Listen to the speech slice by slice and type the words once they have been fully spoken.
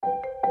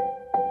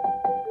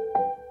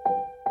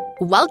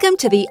Welcome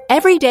to the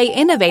Everyday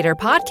Innovator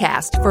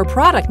podcast for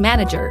product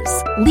managers,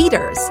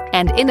 leaders,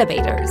 and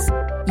innovators.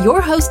 Your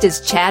host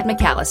is Chad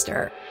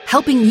McAllister,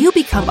 helping you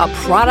become a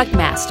product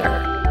master.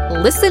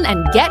 Listen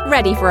and get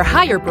ready for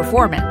higher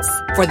performance,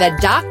 for the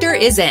doctor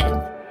is in.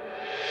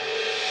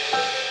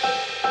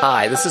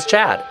 Hi, this is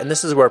Chad, and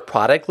this is where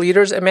product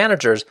leaders and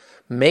managers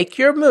make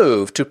your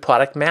move to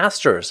product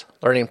masters,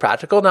 learning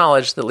practical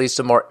knowledge that leads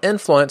to more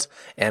influence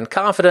and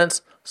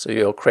confidence so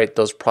you'll create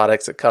those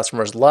products that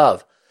customers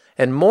love.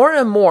 And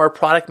more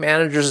product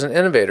managers and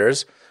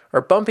innovators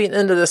are bumping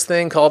into this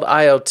thing called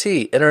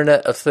IoT,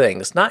 Internet of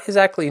Things. Not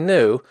exactly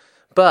new,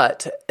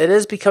 but it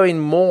is becoming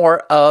more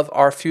of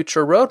our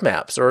future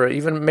roadmaps, or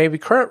even maybe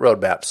current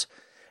roadmaps.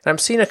 And I'm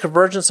seeing a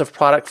convergence of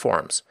product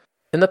forms.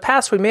 In the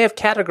past, we may have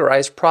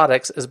categorized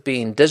products as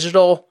being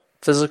digital,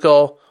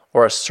 physical,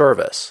 or a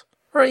service,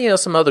 or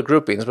some other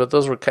groupings, but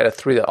those were kind of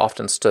three that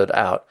often stood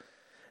out.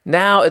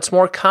 Now, it's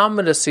more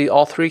common to see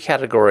all three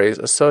categories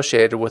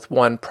associated with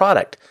one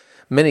product.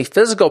 Many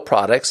physical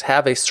products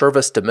have a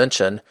service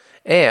dimension,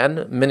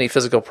 and many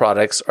physical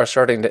products are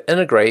starting to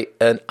integrate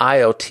an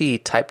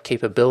IoT type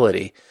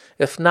capability,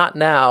 if not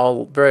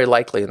now, very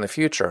likely in the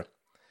future.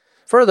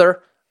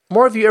 Further,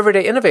 more of you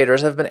everyday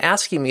innovators have been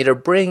asking me to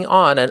bring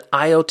on an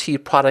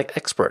IoT product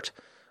expert,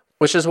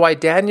 which is why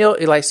Daniel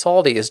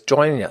Elizalde is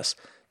joining us.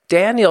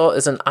 Daniel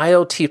is an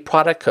IoT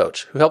product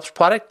coach who helps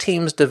product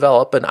teams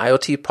develop an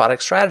IoT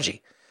product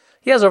strategy.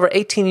 He has over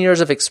 18 years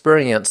of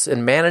experience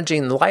in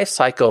managing the life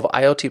cycle of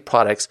IoT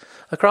products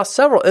across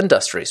several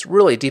industries,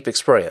 really deep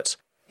experience.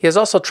 He has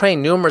also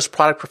trained numerous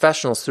product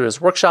professionals through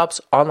his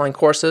workshops, online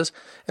courses,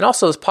 and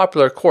also his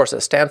popular course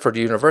at Stanford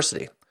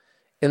University.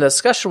 In the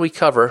discussion, we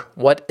cover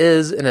what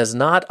is and is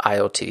not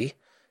IoT,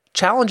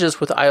 challenges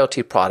with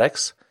IoT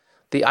products,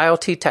 the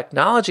IoT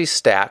technology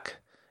stack,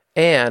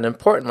 and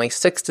importantly,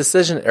 6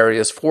 decision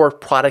areas for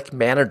product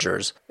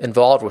managers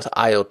involved with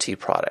IoT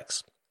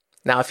products.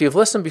 Now, if you've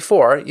listened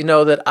before, you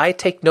know that I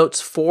take notes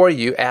for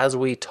you as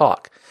we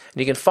talk. And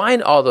you can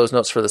find all those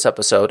notes for this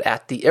episode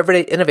at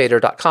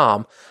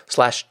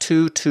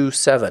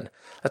theeverydayinnovator.com/227.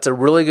 That's a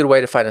really good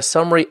way to find a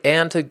summary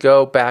and to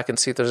go back and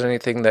see if there's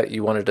anything that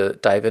you wanted to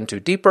dive into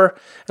deeper.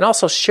 And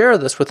also share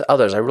this with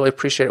others. I really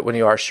appreciate it when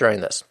you are sharing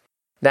this.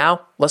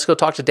 Now, let's go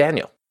talk to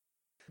Daniel.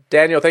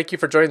 Daniel, thank you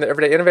for joining the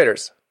Everyday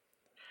Innovators.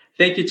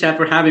 Thank you, Chad,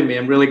 for having me.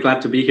 I'm really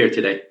glad to be here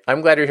today.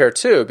 I'm glad you're here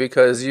too,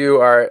 because you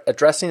are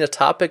addressing a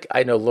topic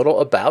I know little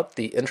about,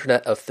 the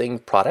Internet of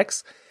Things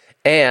products,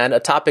 and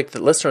a topic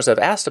that listeners have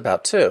asked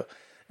about too.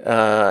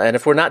 And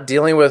if we're not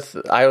dealing with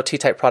IoT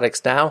type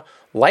products now,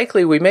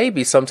 likely we may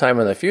be sometime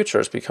in the future.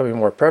 It's becoming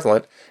more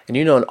prevalent, and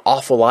you know an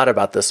awful lot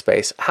about this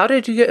space. How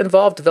did you get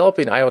involved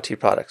developing IoT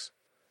products?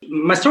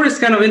 My story is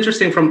kind of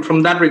interesting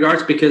from that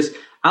regards, because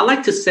I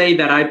like to say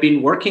that I've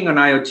been working on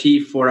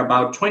IoT for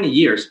about 20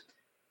 years.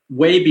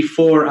 Way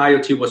before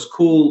IoT was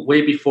cool,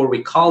 way before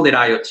we called it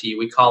IoT.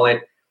 We call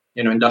it,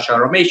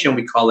 industrial automation.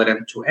 We call it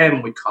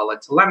M2M. We call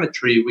it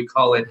telemetry. We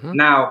call it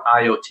now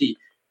IoT.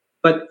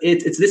 But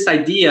it's this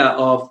idea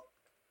of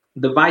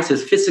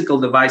devices, physical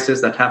devices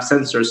that have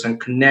sensors and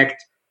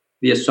connect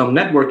via some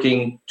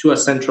networking to a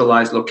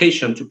centralized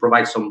location to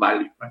provide some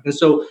value. Right? And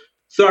so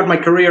throughout my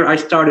career, I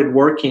started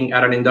working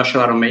at an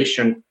industrial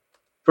automation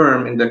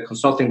firm in the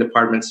consulting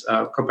departments,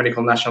 a company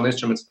called National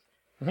Instruments.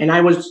 And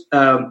I was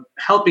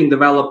helping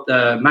develop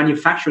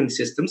manufacturing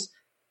systems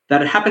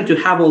that happened to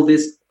have all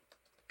these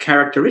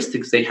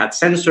characteristics. They had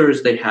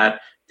sensors, they had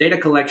data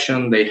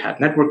collection, they had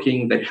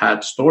networking, they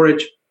had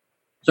storage.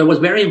 So I was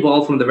very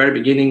involved from the very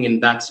beginning in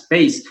that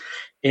space.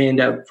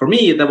 And for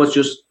me, that was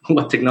just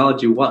what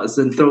technology was.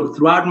 And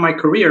throughout my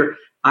career,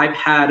 I've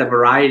had a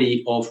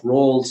variety of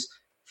roles,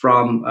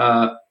 from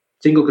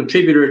single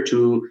contributor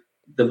to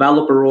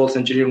developer roles,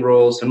 engineering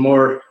roles, and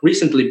more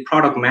recently,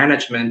 product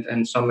management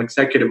and some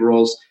executive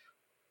roles,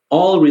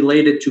 all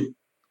related to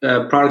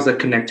products that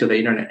connect to the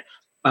internet.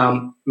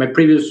 My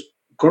previous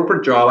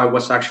corporate job, I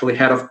was actually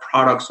head of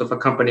products of a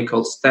company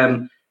called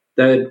STEM,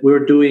 that we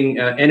were doing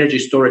energy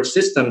storage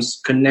systems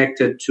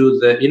connected to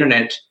the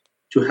internet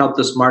to help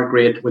the smart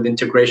grid with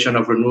integration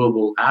of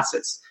renewable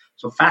assets.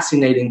 So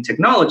fascinating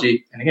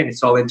technology. And again,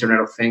 it's all Internet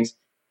of Things.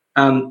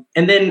 And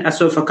then as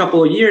of a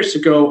couple of years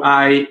ago,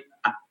 I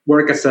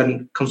work as a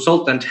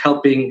consultant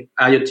helping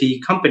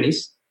IoT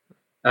companies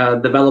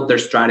develop their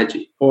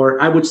strategy. Or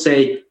I would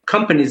say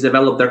companies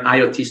develop their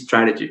IoT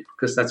strategy,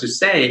 because as you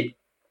say,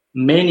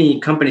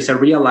 many companies are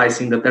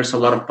realizing that there's a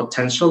lot of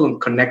potential in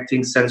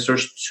connecting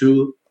sensors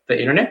to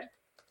the internet.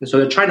 And so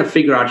they're trying to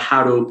figure out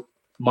how to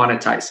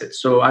monetize it.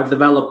 So I've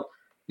developed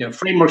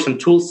frameworks and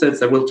tool sets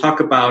that we'll talk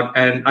about.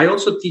 And I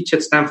also teach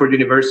at Stanford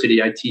University.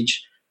 I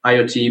teach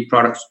IoT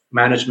product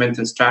management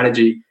and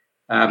strategy.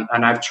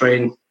 And I've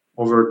trained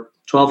over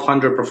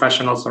 1,200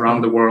 professionals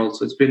around the world.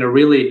 So it's been a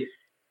really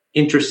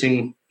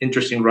interesting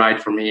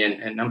ride for me.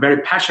 And I'm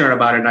very passionate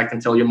about it. And I can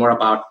tell you more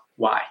about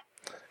why.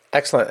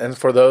 Excellent. And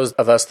for those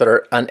of us that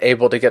are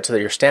unable to get to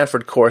your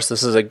Stanford course,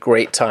 this is a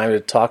great time to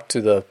talk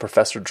to the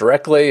professor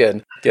directly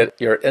and get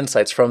your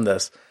insights from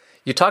this.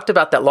 You talked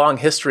about that long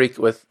history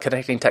with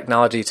connecting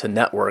technology to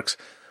networks.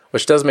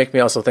 which does make me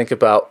also think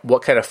about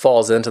what kind of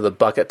falls into the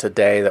bucket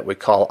today that we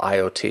call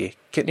IoT.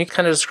 Can you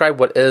kind of describe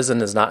what is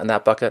and is not in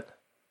that bucket?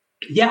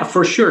 Yeah,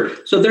 for sure.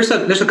 So there's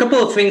a couple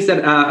of things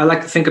that I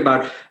like to think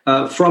about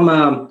from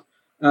a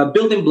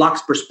building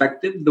blocks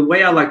perspective. The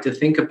way I like to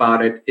think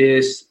about it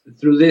is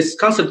through this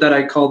concept that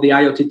I call the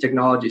IoT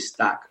technology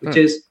stack, which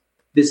is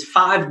these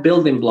 5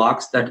 building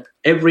blocks that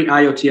every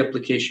IoT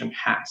application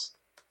has.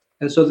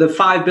 And so the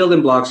 5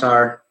 building blocks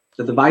are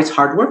the device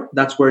hardware.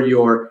 That's where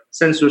your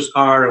sensors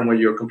are and where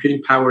your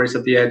computing power is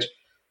at the edge.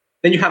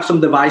 Then you have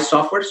some device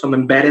software, some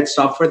embedded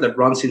software that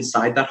runs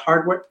inside that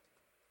hardware.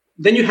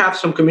 Then you have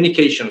some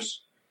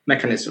communications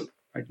mechanism,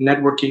 like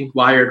networking,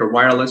 wired or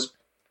wireless,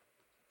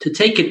 to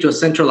take it to a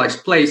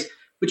centralized place,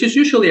 which is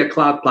usually a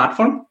cloud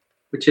platform,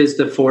 which is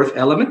the 4th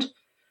element.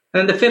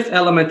 And the 5th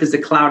element is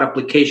the cloud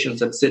applications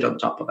that sit on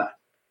top of that.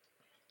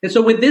 And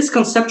so with this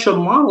conceptual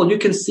model, you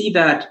can see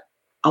that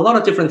a lot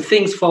of different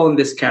things fall in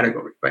this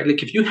category, right?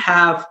 Like if you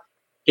have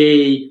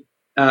a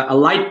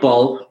light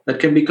bulb that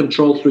can be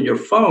controlled through your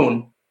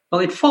phone,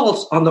 well, it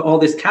falls under all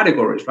these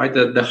categories, right?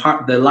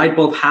 The light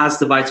bulb has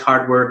device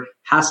hardware,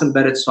 has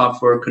embedded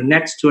software,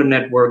 connects to a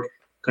network,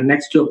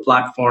 connects to a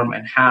platform,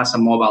 and has a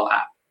mobile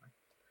app.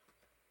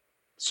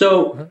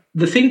 So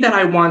the thing that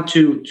I want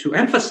to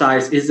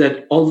emphasize is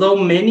that although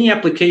many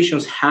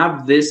applications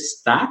have this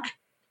stack,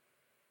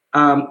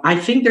 I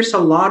think there's a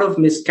lot of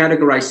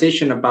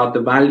miscategorization about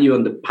the value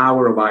and the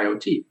power of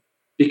IoT,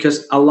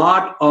 because a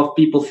lot of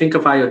people think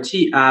of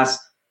IoT as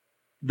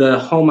the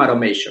home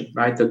automation,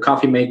 right? The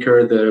coffee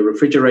maker, the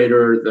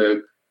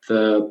refrigerator,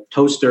 the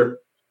toaster.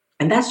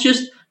 And that's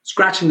just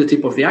scratching the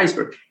tip of the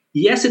iceberg.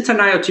 Yes, it's an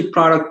IoT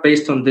product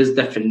based on this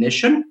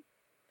definition,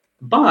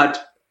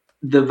 but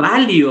the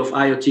value of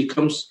IoT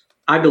comes,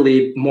 I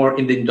believe, more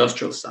in the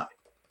industrial side.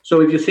 So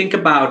if you think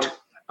about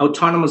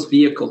autonomous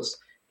vehicles,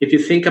 if you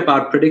think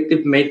about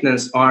predictive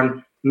maintenance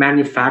on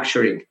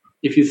manufacturing,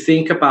 if you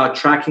think about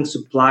tracking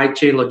supply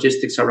chain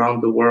logistics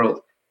around the world,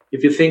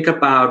 if you think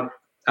about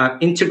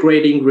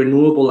integrating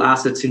renewable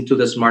assets into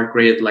the smart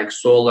grid like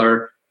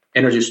solar,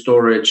 energy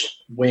storage,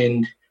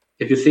 wind,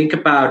 if you think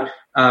about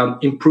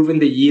improving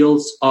the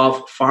yields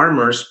of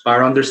farmers by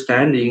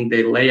understanding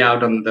the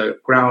layout on the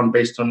ground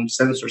based on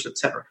sensors,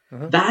 etc.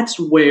 That's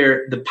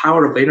where the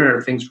power of the Internet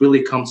of Things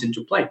really comes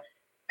into play.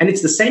 And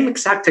it's the same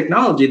exact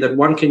technology that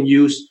one can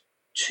use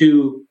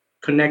to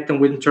connect a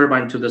wind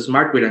turbine to the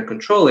smart grid and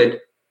control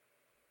it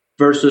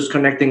versus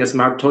connecting a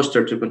smart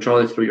toaster to control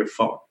it through your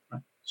phone.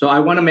 Right? So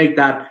I want to make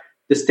that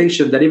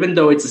distinction that even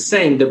though it's the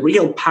same, the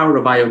real power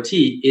of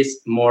IoT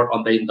is more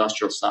on the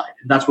industrial side.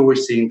 And that's where we're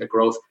seeing the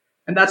growth.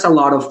 And that's a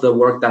lot of the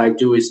work that I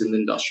do is in the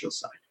industrial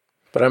side.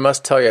 But I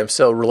must tell you, I'm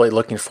still really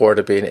looking forward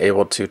to being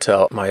able to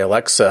tell my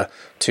Alexa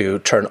to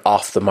turn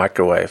off the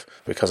microwave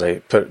because I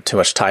put too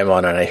much time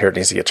on it and I hear it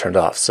needs to get turned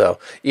off. So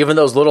even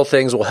those little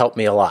things will help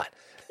me a lot.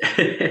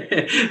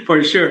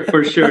 For sure.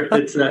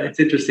 It's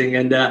interesting.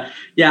 And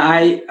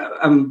I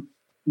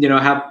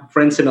have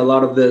friends in a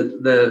lot of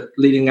the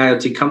leading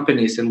IoT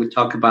companies, and we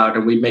talk about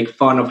and we make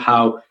fun of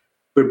how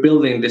we're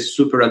building this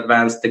super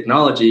advanced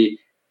technology,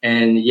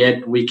 and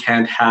yet we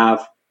can't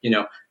have,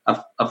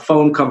 a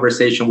phone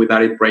conversation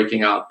without it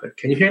breaking up. But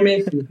can you hear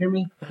me?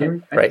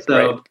 Right.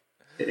 So right.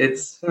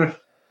 It's...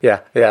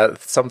 Yeah.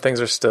 Some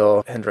things are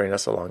still hindering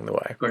us along the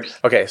way. Of course.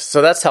 Okay,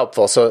 so that's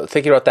helpful. So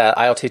thinking about that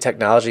IoT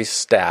technology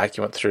stack,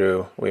 you went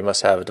through, we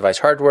must have device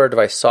hardware,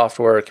 device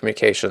software,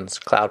 communications,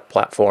 cloud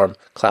platform,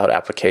 cloud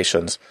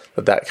applications,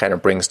 that kind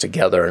of brings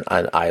together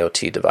an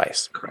IoT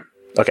device. Correct.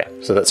 Okay,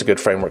 so that's a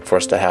good framework for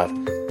us to have.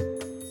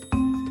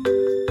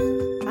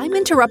 I'm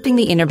interrupting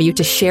the interview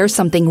to share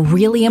something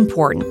really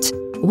important.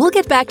 We'll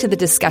get back to the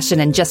discussion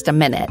in just a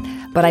minute,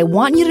 but I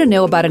want you to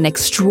know about an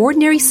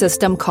extraordinary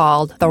system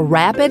called the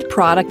Rapid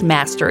Product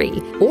Mastery,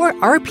 or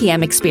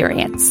RPM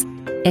experience.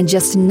 In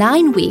just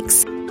 9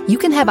 weeks, you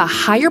can have a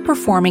higher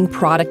performing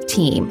product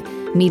team,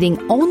 meeting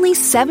only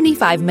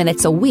 75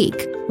 minutes a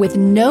week with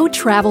no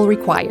travel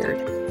required.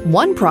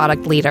 One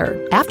product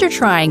leader, after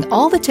trying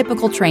all the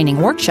typical training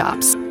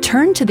workshops,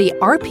 turned to the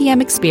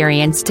RPM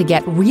experience to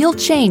get real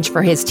change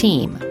for his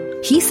team.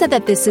 He said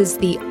that this is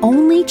the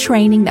only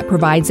training that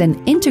provides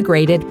an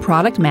integrated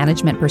product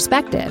management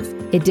perspective.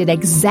 It did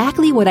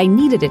exactly what I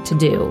needed it to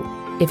do.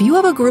 If you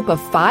have a group of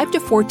 5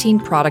 to 14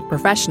 product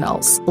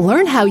professionals,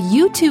 learn how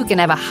you too can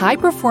have a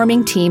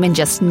high-performing team in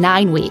just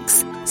 9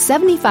 weeks,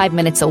 75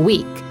 minutes a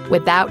week,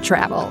 without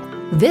travel.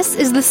 This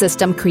is the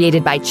system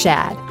created by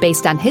Chad,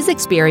 based on his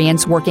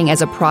experience working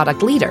as a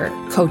product leader,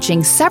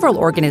 coaching several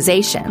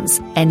organizations,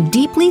 and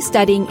deeply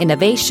studying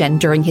innovation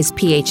during his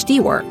PhD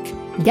work.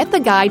 Get the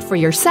guide for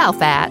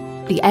yourself at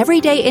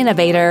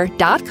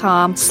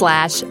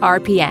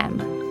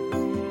theeverydayinnovator.com/RPM.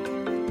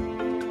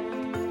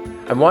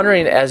 I'm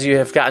wondering, as you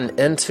have gotten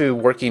into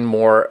working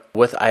more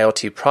with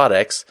IoT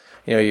products,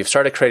 you've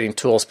started creating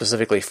tools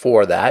specifically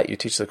for that. You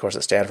teach the course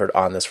at Stanford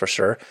on this for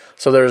sure.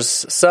 So there's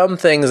some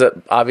things that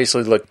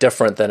obviously look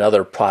different than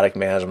other product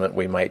management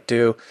we might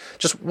do.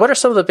 Just what are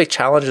some of the big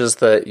challenges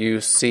that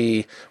you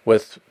see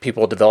with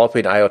people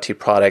developing IoT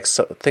products,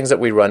 things that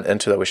we run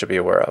into that we should be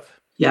aware of?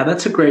 Yeah,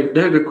 that's a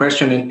good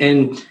question.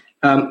 And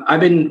I've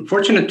been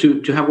fortunate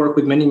to have worked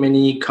with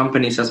many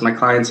companies as my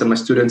clients and my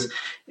students.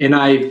 And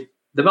I've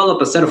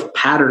developed a set of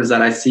patterns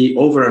that I see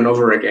over and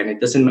over again.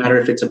 It doesn't matter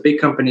if it's a big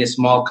company, a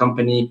small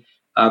company,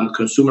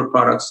 consumer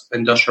products,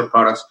 industrial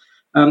products.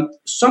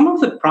 Some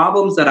of the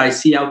problems that I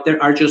see out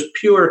there are just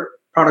pure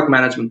product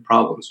management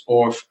problems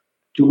of,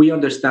 do we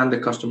understand the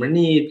customer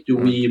need? Do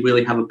we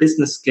really have a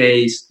business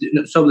case?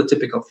 Some of the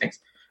typical things.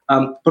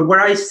 But where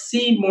I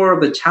see more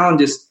of the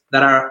challenges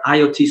that are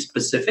IoT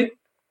specific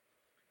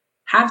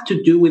have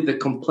to do with the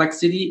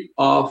complexity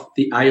of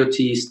the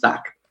IoT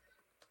stack.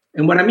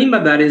 And what I mean by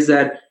that is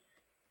that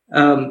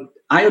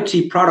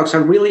IoT products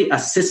are really a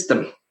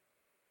system.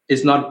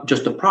 It's not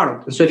just a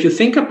product. And so if you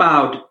think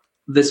about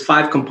these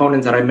 5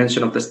 components that I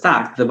mentioned of the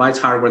stack, device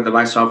hardware,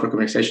 device software,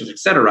 communications,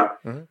 etc.,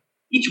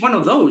 each one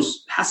of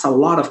those has a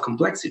lot of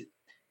complexity.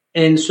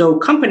 And so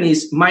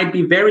companies might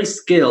be very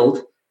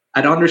skilled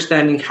at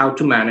understanding how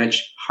to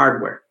manage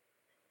hardware.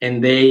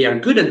 And they are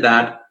good at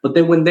that. But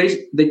then when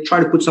they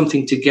try to put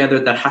something together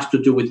that has to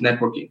do with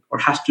networking or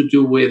has to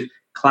do with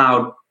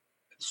cloud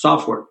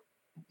software,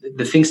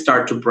 the things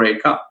start to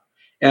break up.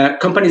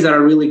 Companies that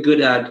are really good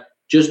at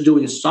just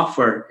doing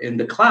software in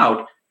the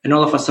cloud and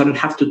all of a sudden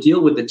have to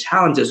deal with the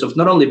challenges of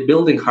not only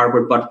building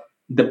hardware, but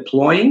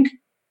deploying,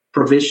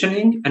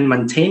 provisioning, and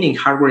maintaining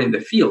hardware in the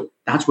field.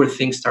 That's where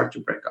things start to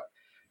break up.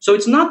 So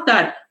it's not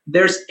that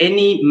there's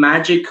any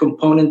magic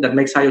component that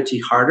makes IoT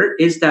harder.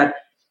 It's that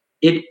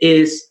it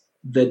is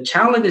the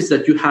challenges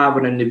that you have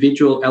an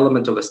individual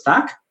element of the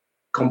stack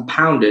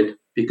compounded,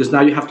 because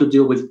now you have to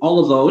deal with all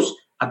of those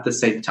at the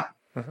same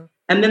time.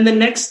 And then the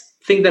next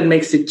thing that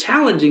makes it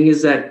challenging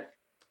is that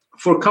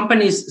for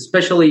companies,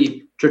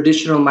 especially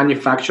traditional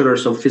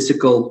manufacturers of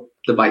physical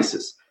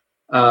devices,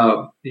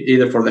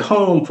 either for the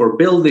home, for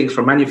buildings,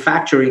 for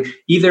manufacturing,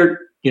 either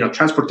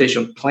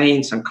transportation,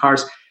 planes and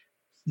cars,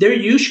 they're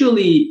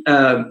usually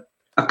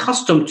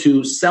accustomed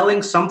to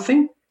selling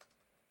something,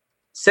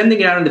 sending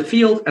it out in the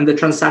field, and the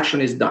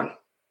transaction is done.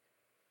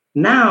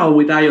 Now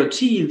with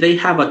IoT, they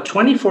have a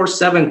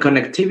 24/7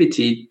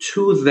 connectivity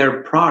to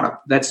their product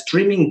that's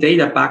streaming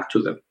data back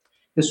to them.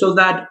 And so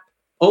that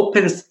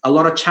opens a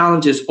lot of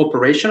challenges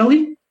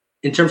operationally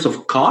in terms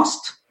of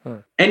cost.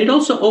 And it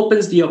also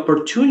opens the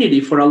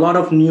opportunity for a lot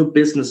of new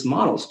business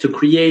models to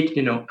create,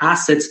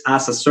 assets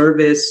as a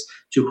service,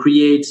 to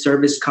create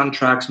service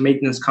contracts,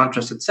 maintenance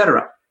contracts,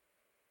 etc.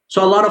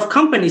 So a lot of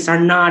companies are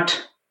not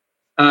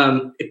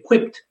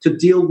equipped to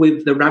deal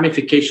with the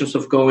ramifications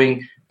of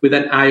going with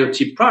an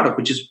IoT product,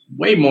 which is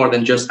way more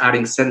than just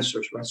adding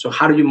sensors, right? So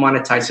how do you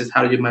monetize it?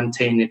 How do you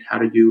maintain it? How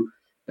do you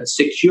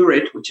secure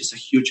it, which is a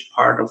huge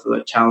part of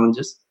the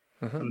challenges.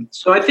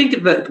 So I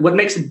think that what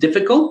makes it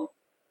difficult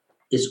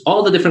is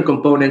all the different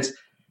components.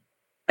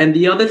 And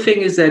the other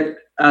thing is that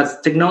as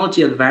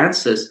technology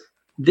advances,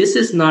 this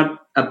is not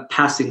a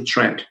passing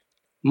trend.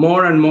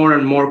 More and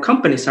more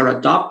companies are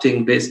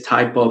adopting this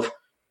type of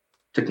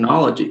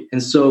technology.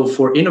 And so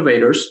for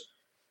innovators,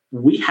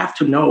 we have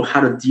to know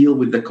how to deal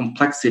with the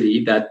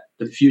complexity that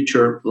the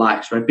future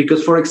lies, right?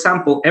 Because, for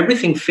example,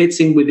 everything fits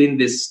in within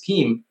this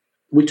scheme.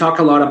 We talk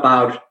a lot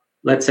about,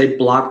 let's say,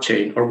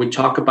 blockchain, or we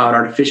talk about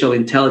artificial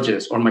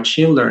intelligence or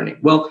machine learning.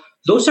 Well,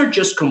 those are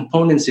just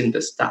components in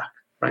the stack,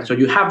 right? So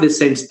you have this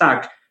same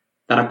stack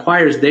that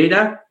acquires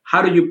data.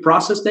 How do you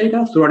process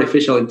data? Through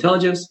artificial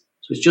intelligence.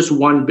 So it's just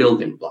one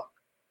building block,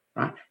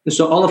 right? And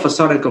so all of a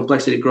sudden,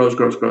 complexity grows.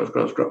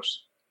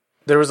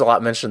 There was a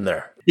lot mentioned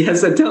there.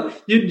 Yes,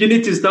 you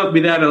need to stop me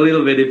that a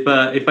little bit if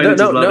I need to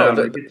slow down.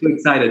 I get too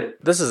excited.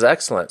 This is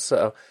excellent.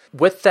 So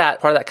with that,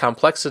 part of that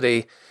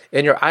complexity,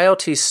 in your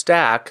IoT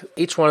stack,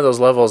 each one of those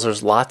levels,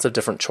 there's lots of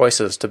different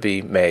choices to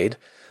be made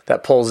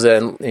that pulls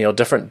in,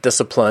 different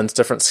disciplines,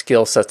 different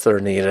skill sets that are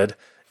needed.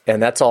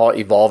 And that's all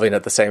evolving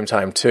at the same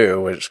time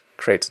too, which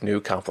creates new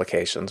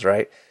complications,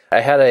 right? I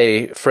had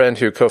a friend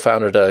who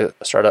co-founded a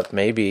startup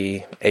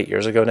maybe 8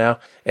 years ago now,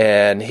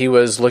 and he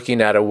was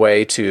looking at a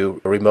way to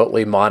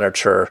remotely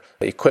monitor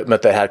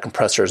equipment that had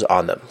compressors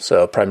on them.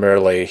 So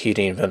primarily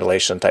heating,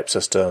 ventilation type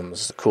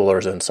systems,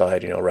 coolers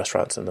inside,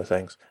 restaurants and the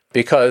things.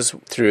 Because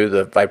through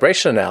the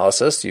vibration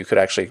analysis, you could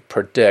actually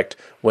predict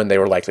when they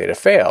were likely to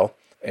fail.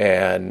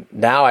 And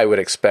now I would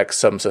expect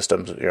some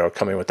systems,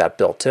 coming with that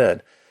built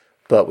in.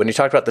 But when you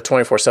talked about the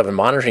 24/7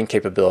 monitoring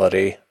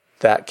capability,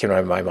 that came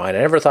to my mind.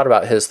 I never thought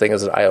about his thing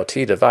as an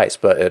IoT device,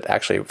 but it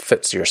actually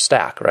fits your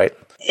stack, right?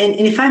 And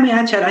if I may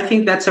add, Chad, I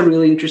think that's a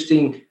really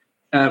interesting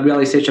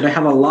realization. I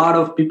have a lot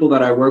of people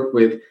that I work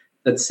with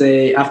that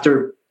say,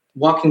 after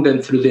walking them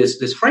through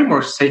this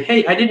framework, say,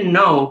 hey, I didn't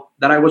know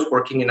that I was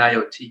working in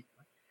IoT.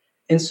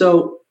 And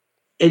so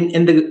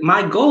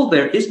my goal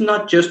there is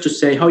not just to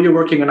say, oh, you're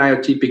working in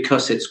IoT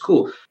because it's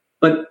cool,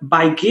 but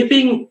by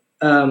giving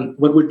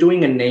what we're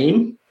doing a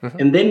name,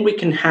 and then we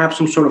can have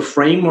some sort of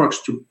frameworks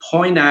to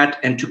point at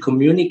and to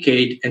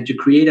communicate and to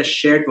create a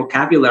shared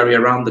vocabulary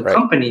around the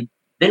company,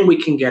 then we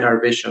can get our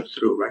vision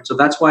through, right? So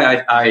that's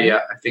why I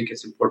think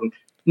it's important,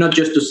 not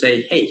just to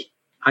say, hey,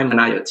 I'm an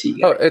IoT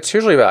guy. Oh, it's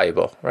hugely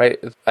valuable, right?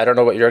 I don't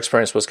know what your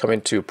experience was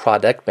coming to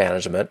product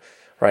management,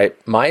 right?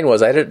 Mine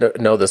was, I didn't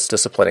know this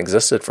discipline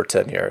existed for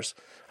 10 years.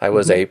 I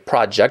was a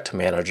project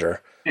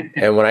manager.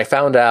 And when I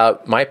found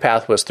out my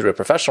path was through a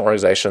professional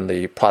organization,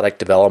 the Product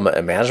Development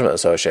and Management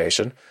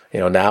Association,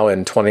 now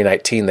in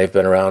 2019, they've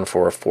been around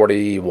for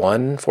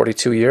 41,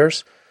 42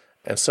 years.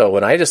 And so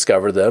when I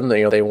discovered them,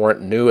 they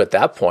weren't new at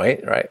that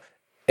point, right?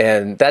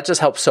 And that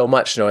just helped so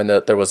much, knowing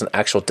that there was an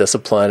actual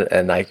discipline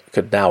and I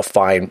could now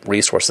find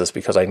resources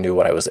because I knew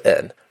what I was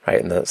in,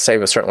 right? And the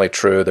same is certainly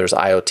true. There's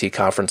IoT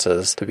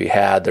conferences to be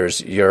had.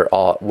 There's your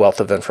wealth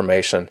of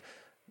information.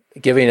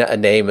 Giving it a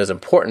name is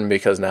important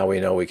because now we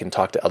know we can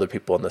talk to other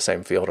people in the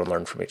same field and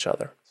learn from each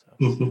other.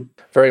 So,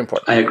 very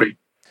important. I agree.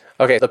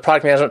 Okay, the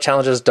product management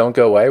challenges don't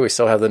go away. We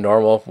still have the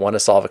normal, want to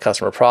solve a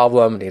customer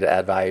problem, need to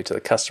add value to the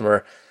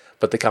customer.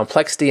 But the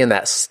complexity in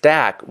that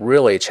stack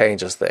really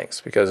changes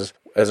things because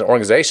as an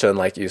organization,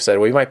 like you said,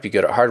 we might be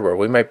good at hardware,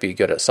 we might be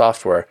good at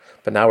software,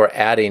 but now we're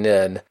adding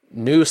in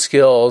new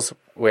skills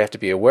we have to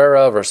be aware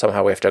of, or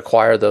somehow we have to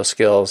acquire those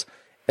skills.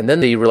 And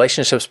then the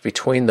relationships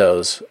between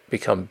those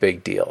become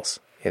big deals.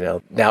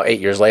 Now 8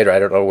 years later, I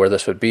don't know where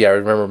this would be. I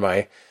remember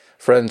my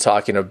friend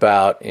talking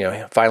about,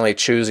 finally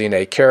choosing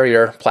a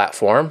carrier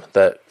platform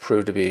that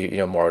proved to be,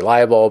 more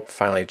reliable,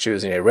 finally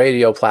choosing a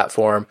radio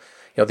platform,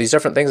 these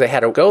different things they had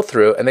to go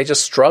through, and they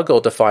just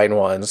struggled to find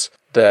ones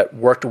that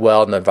worked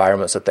well in the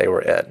environments that they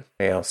were in.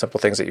 Simple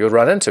things that you would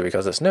run into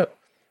because it's new.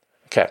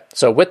 Okay,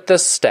 so with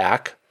this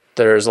stack,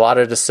 there's a lot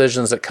of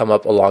decisions that come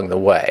up along the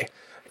way.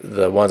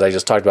 The ones I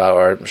just talked about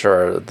are, I'm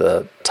sure,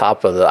 the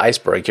top of the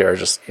iceberg here,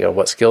 just,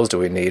 what skills do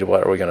we need?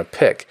 What are we going to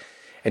pick?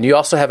 And you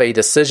also have a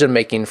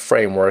decision-making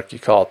framework. You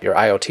call it your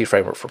IoT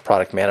framework for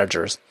product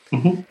managers.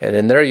 Mm-hmm. And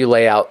in there, you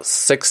lay out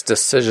 6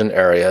 decision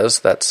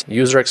areas. That's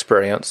user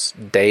experience,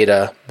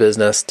 data,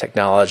 business,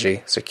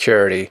 technology,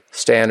 security,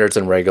 standards,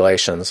 and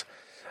regulations.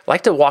 I'd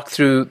like to walk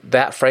through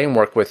that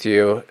framework with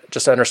you,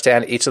 just to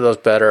understand each of those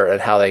better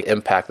and how they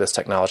impact this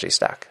technology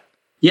stack.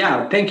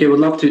 Yeah, thank you. I would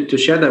love to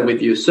share that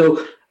with you.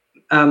 So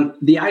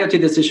the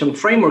IoT decision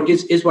framework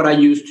is what I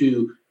use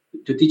to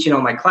teach in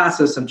all my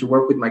classes and to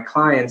work with my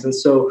clients. And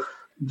so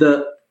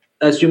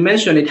as you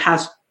mentioned, it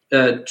has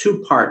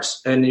 2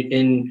 parts,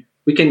 and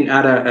we can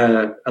add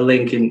a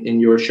link in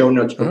your show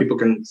notes where people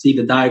can see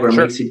the diagram.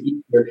 Sure. Makes it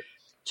easier.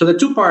 So the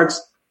 2 parts,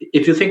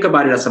 if you think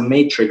about it as a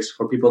matrix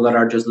for people that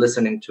are just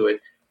listening to it,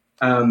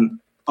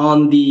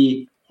 on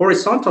the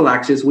horizontal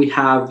axis, we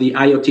have the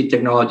IoT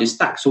technology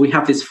stack. So we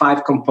have these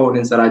 5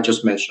 components that I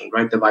just mentioned,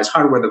 right? Device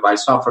hardware,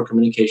 device software,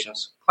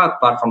 communications, cloud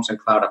platforms, and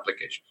cloud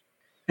applications.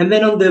 And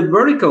then on the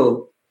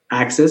vertical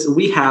axis,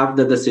 we have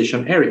the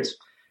decision areas.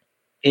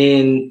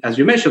 And as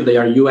you mentioned, they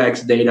are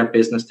UX, data,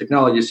 business,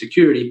 technology,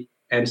 security,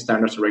 and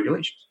standards and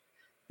regulations.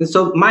 And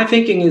so my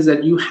thinking is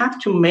that you have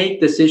to make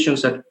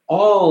decisions at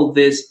all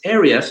these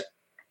areas,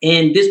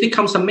 and this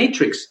becomes a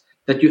matrix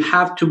that you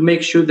have to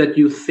make sure that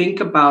you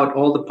think about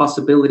all the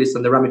possibilities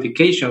and the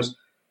ramifications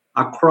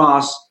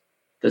across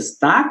the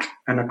stack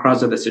and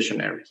across the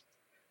decision areas.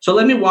 So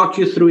let me walk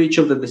you through each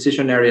of the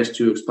decision areas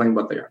to explain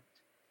what they are.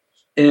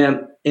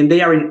 And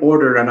they are in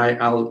order, and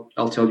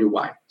I'll tell you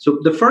why. So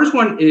the first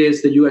one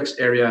is the UX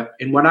area.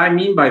 And what I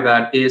mean by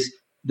that is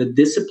the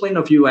discipline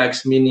of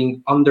UX,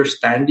 meaning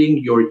understanding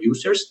your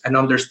users and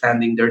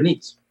understanding their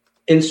needs.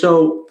 And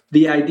so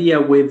the idea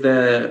with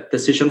the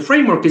decision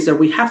framework is that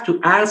we have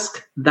to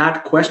ask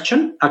that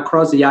question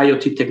across the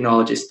IoT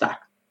technology stack.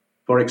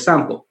 For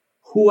example,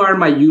 who are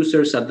my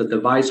users at the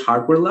device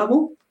hardware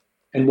level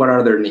and what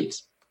are their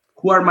needs?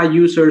 Who are my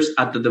users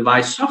at the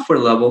device software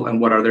level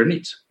and what are their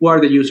needs? Who are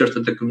the users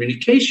at the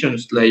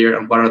communications layer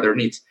and what are their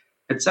needs,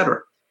 etc.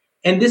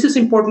 And this is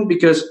important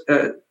because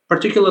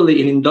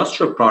particularly in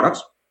industrial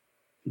products,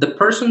 the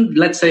person,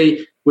 let's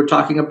say we're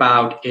talking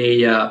about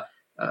a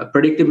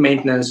predictive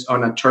maintenance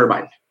on a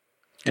turbine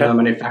in a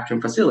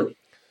manufacturing facility.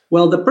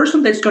 Well, the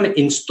person that's going to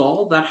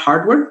install that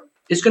hardware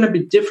is going to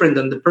be different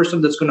than the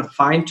person that's going to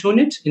fine-tune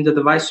it in the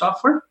device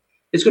software.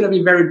 It's going to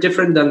be very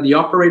different than the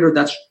operator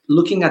that's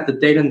looking at the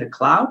data in the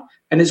cloud.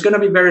 And it's going to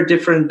be very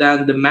different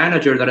than the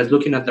manager that is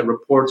looking at the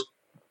reports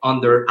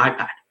on their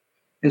iPad.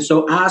 And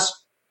so as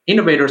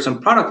innovators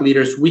and product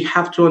leaders, we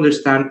have to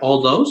understand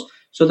all those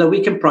so that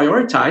we can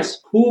prioritize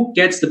who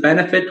gets the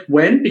benefit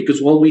when,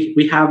 because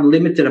we have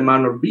limited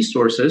amount of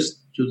resources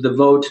to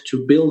devote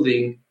to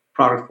building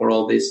product for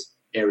all these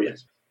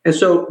areas. And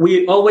so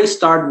we always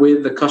start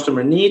with the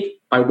customer need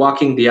by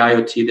walking the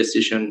IoT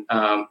decision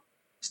the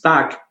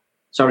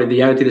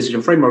IoT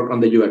decision framework on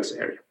the UX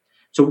area.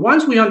 So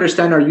once we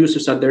understand our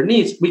users and their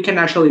needs, we can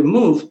actually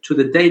move to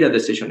the data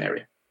decision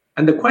area.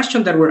 And the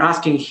question that we're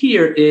asking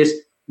here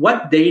is,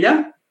 what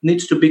data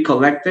needs to be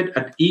collected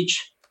at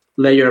each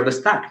layer of the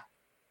stack?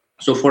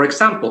 So for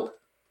example,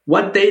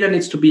 what data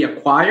needs to be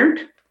acquired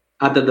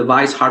at the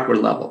device hardware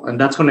level? And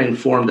that's going to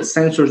inform the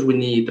sensors we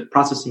need, the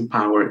processing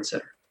power,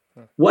 etc.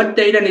 What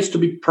data needs to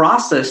be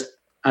processed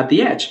at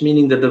the edge,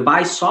 meaning the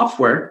device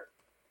software,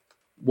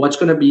 what's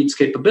going to be its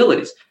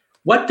capabilities?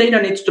 What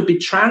data needs to be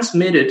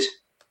transmitted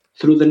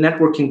through the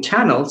networking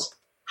channels?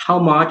 How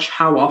much,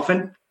 how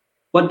often,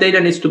 what data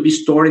needs to be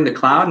stored in the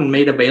cloud and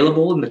made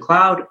available in the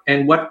cloud,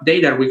 and what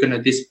data are we going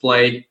to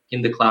display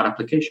in the cloud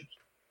applications.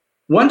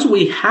 Once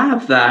we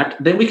have that,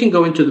 then we can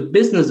go into the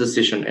business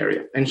decision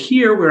area. And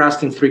here we're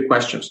asking 3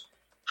 questions.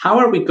 How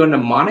are we going to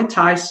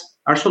monetize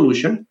our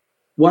solution?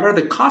 What are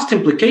the cost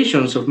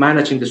implications of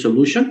managing the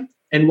solution?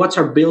 And what's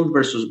our build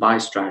versus buy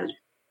strategy?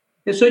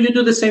 And so you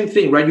do the same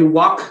thing, right? You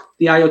walk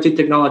the IoT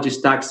technology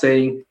stack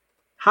saying,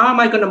 how am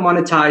I going to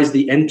monetize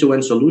the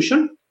end-to-end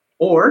solution?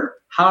 Or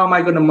how am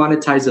I going to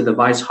monetize the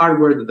device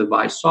hardware, the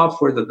device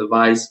software, the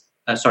device,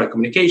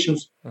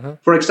 communications? Mm-hmm.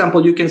 For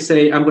example, you can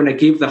say, I'm going to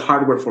give the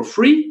hardware for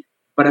free,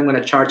 but I'm going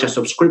to charge a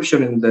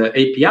subscription in the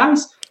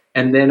APIs,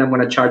 and then I'm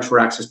going to charge for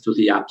access to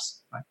the apps,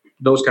 right?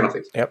 Those kind of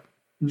things. Yep.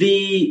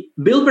 The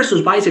build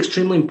versus buy is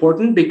extremely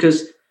important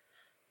because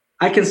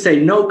I can say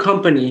no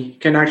company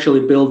can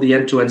actually build the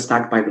end-to-end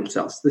stack by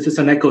themselves. This is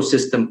an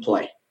ecosystem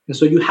play. And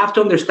so you have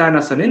to understand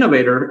as an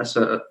innovator, as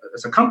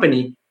a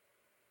company,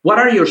 what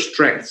are your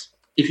strengths?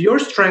 If your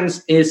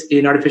strengths is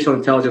in artificial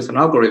intelligence and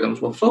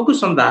algorithms, well,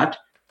 focus on that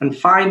and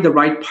find the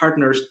right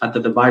partners at the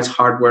device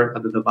hardware,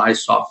 at the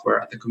device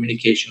software, at the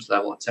communications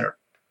level, etc.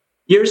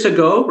 Years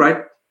ago,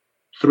 right,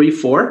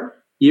 3-4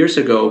 years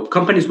ago,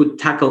 companies would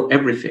tackle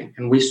everything.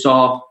 And we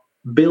saw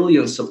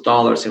billions of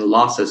dollars in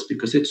losses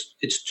because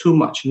it's too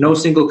much. No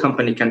single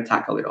company can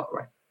tackle it all,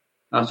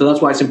 right? So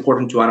that's why it's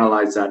important to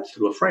analyze that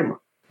through a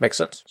framework. Makes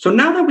sense. So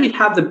now that we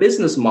have the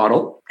business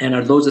model and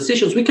are those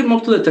decisions, we can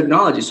move to the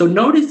technology. So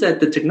notice that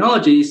the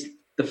technology is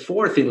the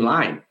fourth in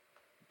line,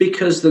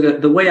 because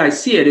the way I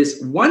see it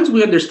is once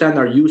we understand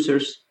our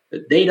users,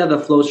 the data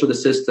that flows through the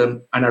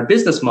system, and our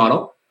business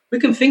model,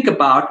 we can think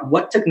about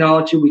what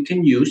technology we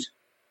can use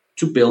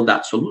to build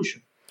that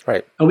solution.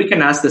 Right. And we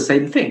can ask the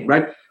same thing,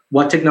 right?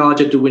 What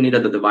technology do we need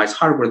at the device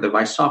hardware,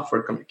 device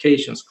software,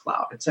 communications,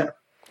 cloud, etc.?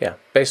 Yeah,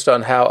 based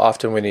on how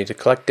often we need to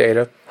collect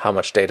data, how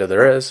much data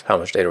there is, how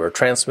much data we're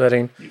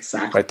transmitting.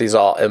 Exactly. Right, these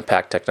all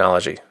impact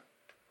technology.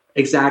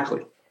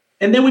 Exactly.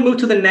 And then we move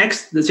to the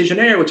next decision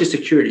area, which is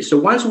security. So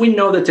once we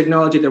know the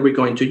technology that we're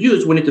going to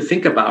use, we need to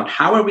think about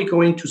how are we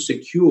going to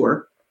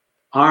secure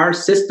our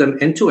system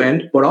end to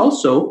end, but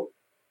also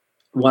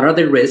what are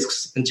the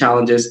risks and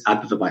challenges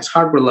at the device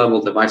hardware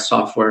level, device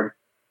software,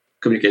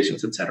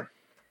 communications, etc.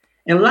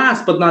 And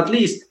last but not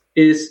least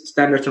is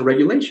standards and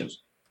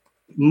regulations.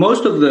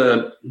 Most of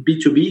the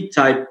B2B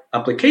type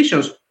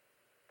applications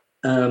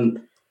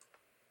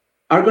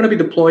are going to be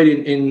deployed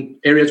in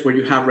areas where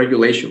you have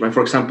regulation, right?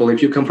 For example,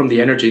 if you come from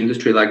the energy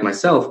industry like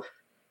myself,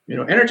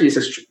 energy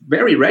is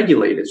very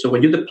regulated. So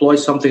when you deploy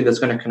something that's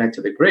going to connect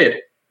to the grid,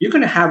 you're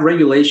going to have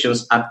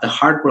regulations at the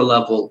hardware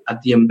level,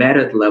 at the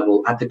embedded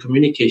level, at the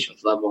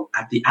communications level,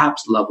 at the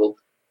apps level.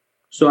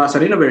 So as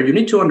an innovator, you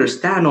need to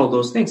understand all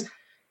those things.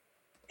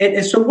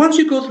 And so once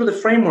you go through the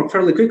framework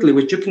fairly quickly,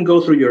 which you can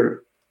go through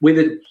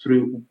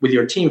with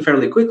your team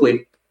fairly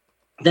quickly,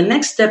 the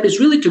next step is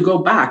really to go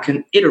back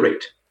and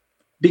iterate,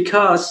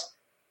 because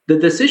the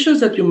decisions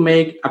that you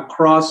make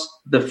across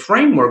the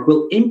framework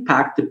will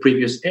impact the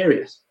previous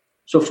areas.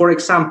 So for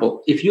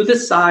example, if you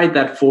decide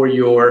that for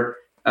your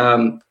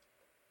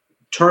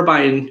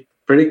turbine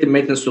predictive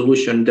maintenance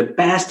solution, the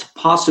best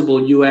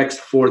possible UX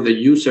for the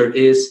user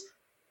is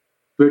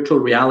virtual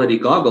reality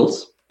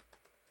goggles,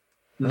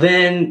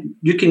 then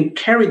you can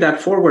carry that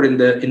forward in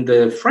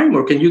the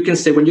framework. And you can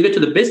say, when you get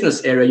to the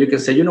business area, you can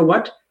say, you know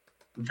what,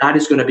 that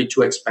is going to be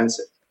too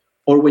expensive.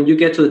 Or when you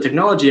get to the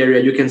technology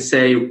area, you can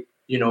say,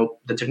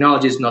 the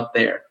technology is not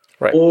there.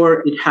 Right.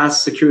 Or it has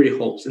security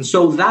holes. And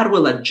so that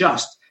will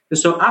adjust. And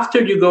so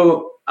after you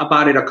go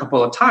about it a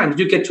couple of times,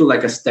 you get to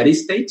like a steady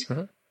state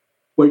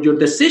where your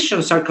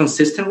decisions are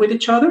consistent with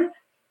each other.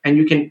 And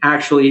you can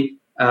actually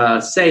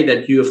say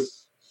that you've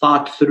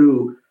thought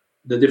through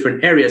the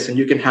different areas and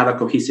you can have a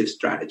cohesive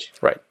strategy.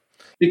 Right.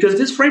 Because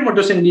this framework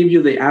doesn't give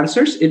you the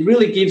answers. It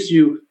really gives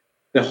you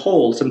the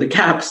holes and the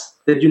gaps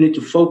that you need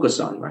to focus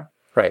on, right?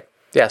 Right.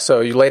 Yeah, so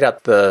you laid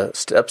out the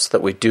steps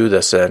that we do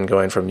this in,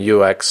 going from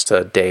UX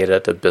to data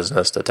to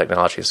business to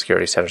technology,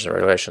 security, standards, and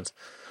regulations.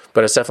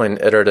 But it's definitely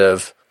an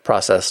iterative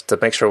process to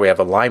make sure we have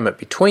alignment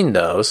between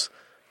those.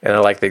 And I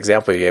like the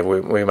example you gave.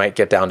 We might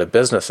get down to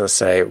business and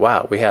say,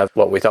 wow, we have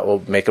what we thought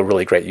will make a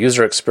really great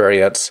user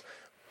experience,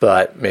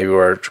 but maybe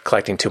we're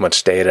collecting too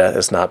much data.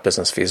 It's not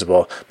business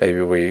feasible.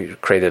 Maybe we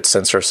created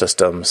sensor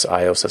systems,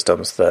 IO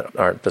systems that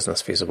aren't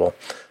business feasible,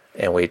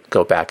 and we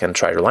go back and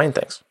try to align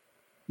things.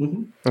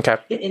 Mm-hmm.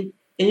 Okay.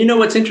 And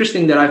what's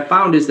interesting that I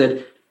found is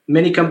that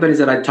many companies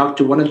that I talk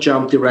to want to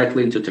jump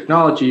directly into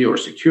technology or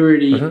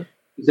security. Mm-hmm.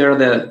 They're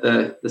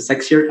the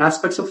sexier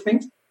aspects of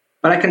things.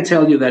 But I can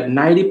tell you that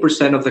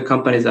 90% of the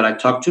companies that I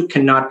talk to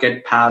cannot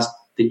get past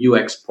the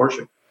UX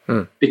portion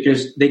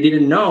because they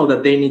didn't know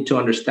that they need to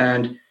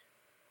understand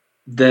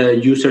the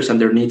users and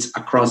their needs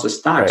across the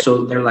stack. Right.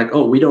 So they're like,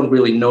 oh, we don't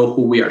really know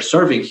who we are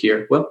serving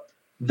here. Well,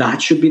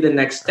 that should be the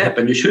next step,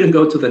 and you shouldn't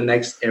go to the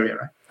next area,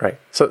 right? Right.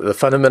 So the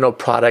fundamental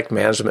product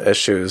management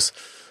issues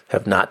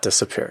have not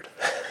disappeared.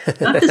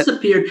 Not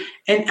disappeared.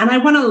 And I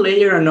want to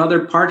layer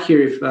another part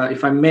here,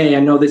 if I may.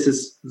 I know this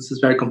is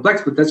very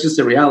complex, but that's just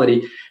the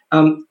reality.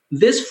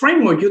 this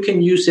framework, you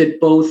can use it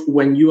both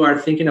when you are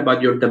thinking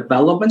about your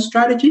development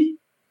strategy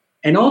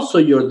and also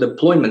your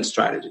deployment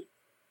strategy.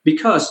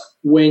 Because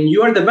when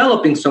you are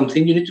developing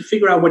something, you need to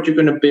figure out what you're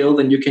going to build,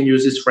 and you can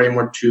use this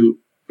framework to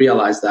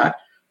realize that.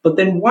 But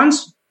then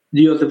once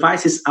your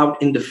device is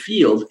out in the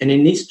field and it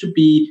needs to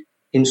be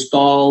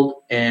installed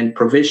and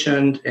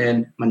provisioned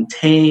and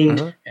maintained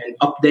and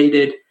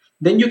updated,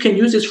 then you can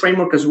use this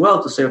framework as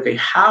well to say, okay,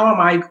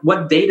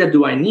 what data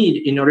do I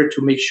need in order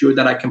to make sure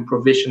that I can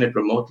provision it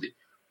remotely?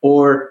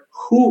 Or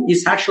who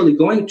is actually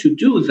going to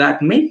do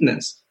that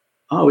maintenance?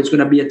 Oh, it's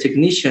going to be a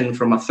technician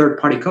from a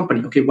third-party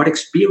company. Okay, what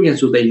experience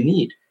do they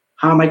need?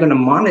 How am I going to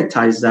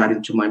monetize that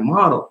into my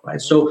model,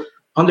 right? So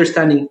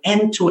understanding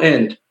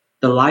end-to-end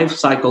the life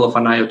cycle of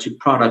an IoT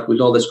product with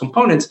all these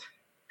components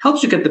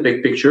helps you get the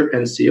big picture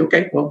and see,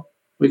 okay, well,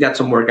 we got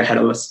some work ahead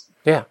of us.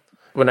 Yeah.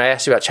 When I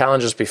asked you about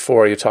challenges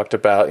before, you talked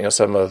about,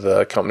 some of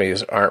the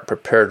companies aren't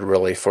prepared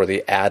really for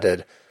the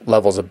added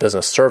levels of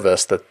business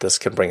service that this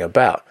can bring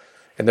about.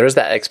 And there is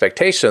that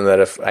expectation that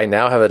if I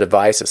now have a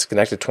device that's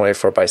connected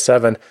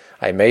 24/7,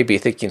 I may be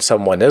thinking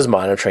someone is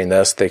monitoring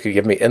this. They could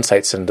give me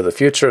insights into the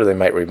future. They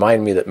might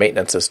remind me that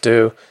maintenance is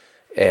due.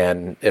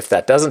 And if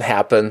that doesn't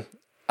happen,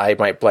 I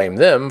might blame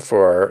them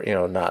for,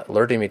 not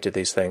alerting me to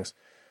these things.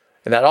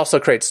 And that also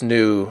creates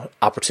new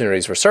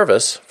opportunities for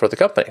service for the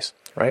companies,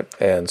 right?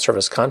 And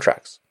service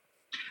contracts.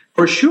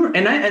 For sure.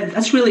 And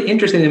that's really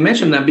interesting to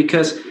mention that,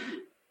 because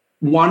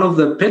one of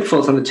the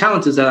pitfalls and the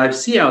challenges that I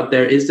see out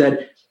there is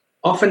that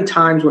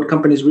oftentimes what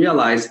companies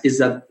realize is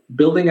that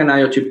building an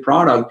IoT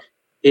product,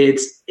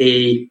 it's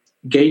a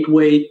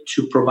gateway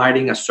to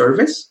providing a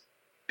service,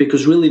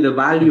 because really the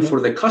value for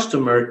the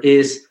customer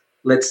is,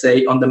 let's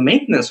say, on the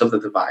maintenance of the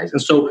device.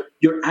 And so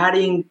you're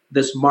adding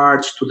the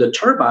smarts to the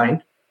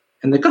turbine,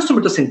 and the customer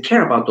doesn't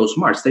care about those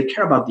smarts. They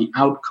care about the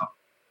outcome.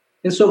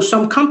 And so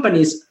some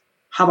companies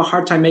have a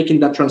hard time making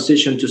that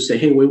transition to say,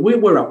 hey, we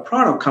were a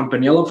product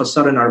company. All of a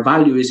sudden, our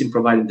value is in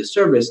providing the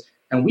service,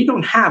 and we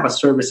don't have a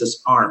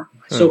services arm.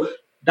 So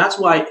that's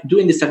why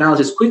doing this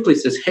analysis quickly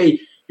says, hey,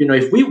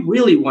 if we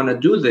really want to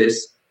do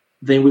this,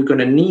 then we're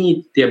going to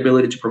need the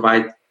ability to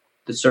provide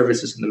the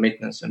services and the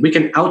maintenance. And we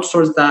can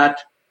outsource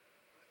that.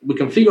 We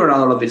can figure out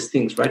all of these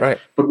things, right?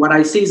 But what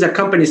I see is that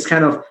companies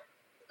kind of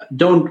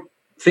don't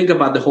think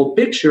about the whole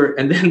picture,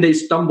 and then they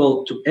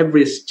stumble to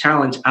every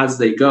challenge as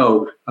they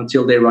go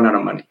until they run out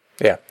of money.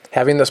 Yeah.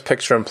 Having this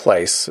picture in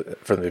place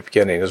from the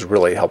beginning is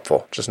really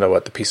helpful. Just know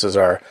what the pieces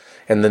are,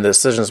 and then the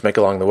decisions make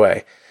along the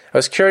way. I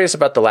was curious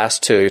about the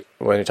last two,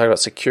 when you talk about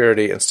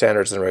security and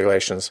standards and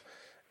regulations.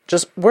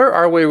 Just where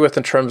are we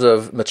in terms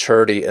of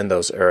maturity in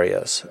those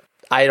areas?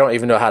 I don't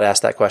even know how to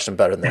ask that question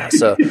better than that.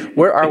 So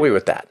where are we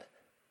with that?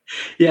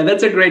 Yeah,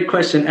 that's a great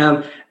question.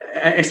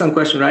 Excellent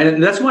question, right?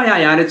 And that's why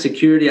I added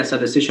security as a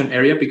decision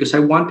area, because I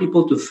want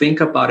people to think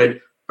about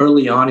it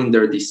early on in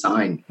their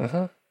design.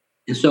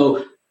 And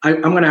so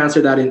I'm going to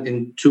answer that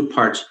in two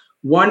parts.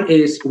 One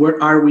is,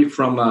 where are we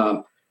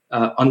from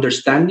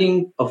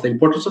understanding of the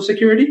importance of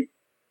security?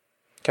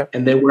 Okay.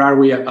 And then where are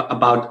we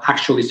about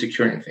actually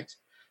securing things?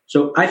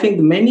 So I think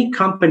many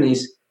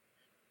companies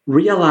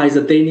realize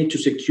that they need to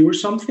secure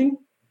something,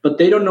 but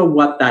they don't know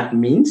what that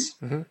means.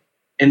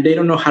 And they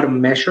don't know how to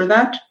measure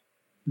that.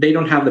 They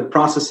don't have the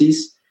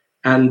processes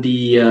and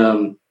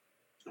the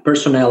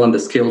personnel and the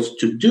skills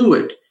to do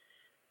it.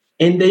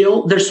 And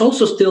there's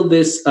also still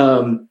this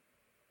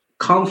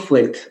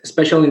conflict,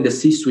 especially in the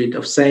C-suite,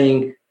 of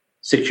saying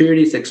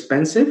security is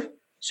expensive.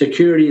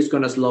 Security is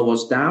going to slow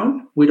us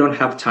down. We don't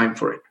have time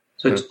for it.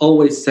 So it's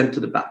always sent to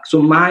the back.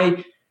 So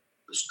my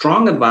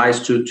strong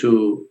advice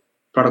to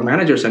product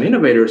managers and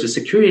innovators is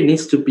security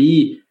needs to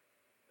be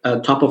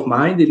top of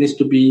mind. It needs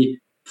to be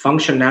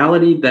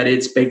functionality that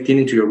it's baked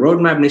into your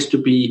roadmap. It needs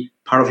to be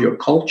part of your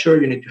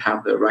culture. You need to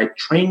have the right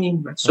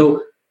training. Right?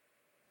 So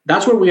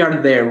that's where we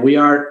are there. We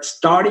are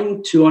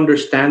starting to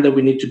understand that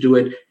we need to do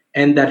it,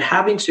 and that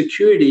having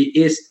security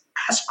is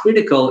as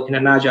critical in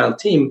an agile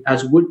team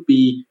as would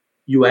be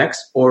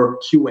UX or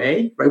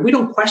QA, right? We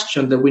don't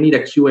question that we need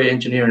a QA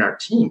engineer in our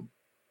team,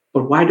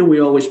 but why do we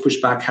always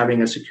push back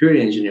having a security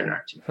engineer in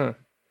our team?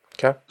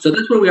 Okay. So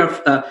that's where we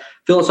are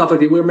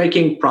philosophically. We're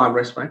making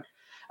progress, right?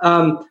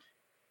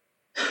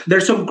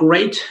 There's some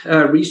great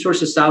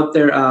resources out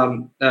there.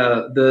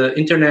 The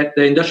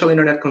Industrial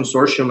Internet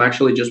Consortium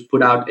actually just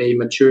put out a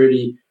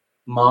maturity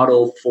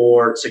model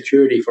for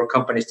security for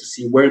companies to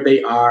see where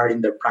they are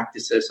in their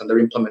practices and their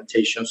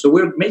implementation. So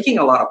we're making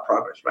a lot of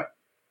progress,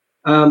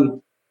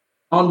 right?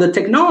 On the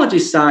technology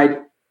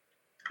side,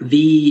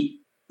 the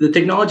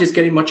technology is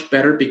getting much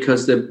better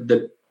because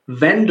the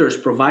vendors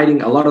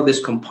providing a lot of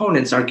these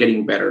components are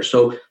getting better.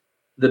 So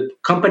the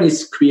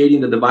companies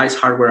creating the device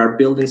hardware are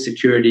building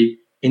security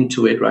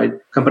into it, right?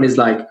 Companies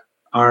like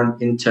ARM,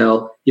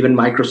 Intel, even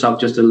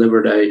Microsoft just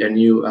delivered a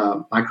new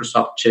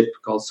Microsoft chip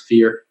called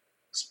Sphere,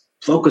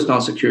 focused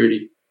on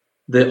security.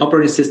 The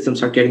operating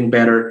systems are getting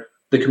better.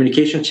 The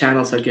communication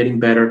channels are getting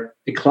better.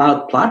 The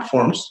cloud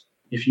platforms,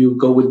 if you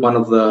go with one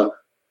of the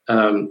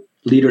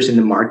leaders in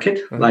the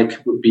market,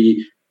 like would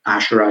be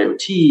Azure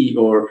IoT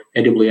or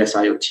AWS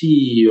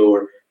IoT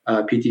or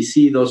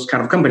PTC, those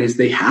kind of companies,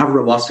 they have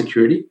robust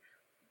security.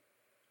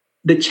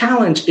 The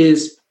challenge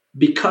is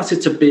because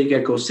it's a big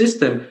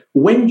ecosystem,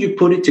 when you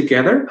put it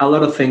together, a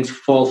lot of things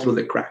fall through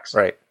the cracks.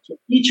 Right. So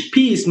each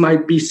piece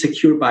might be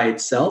secure by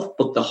itself,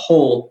 but the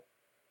whole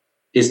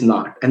is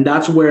not. And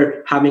that's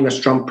where having a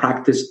strong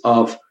practice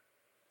of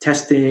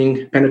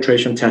testing,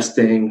 penetration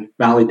testing,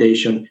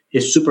 validation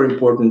is super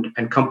important.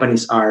 And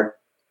companies are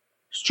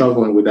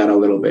struggling with that a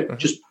little bit.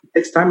 Just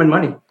takes time and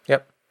money.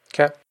 Yep.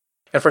 Okay.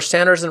 And for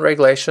standards and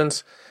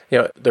regulations,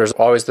 there's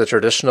always the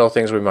traditional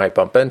things we might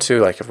bump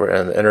into, like if we're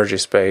in the energy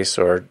space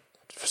or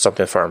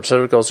something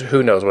pharmaceuticals,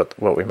 who knows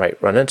what we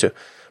might run into.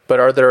 But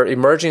are there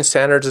emerging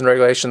standards and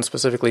regulations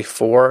specifically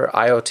for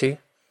IoT?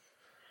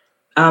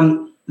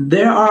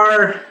 There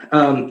are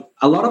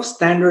a lot of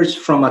standards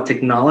from a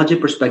technology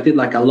perspective,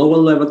 like a lower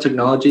level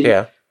technology.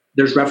 Yeah.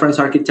 There's reference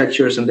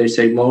architectures, and they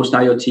say most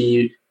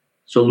IoT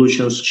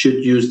solutions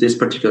should use this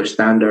particular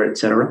standard,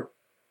 etc.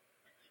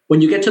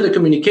 When you get to the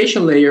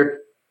communication layer,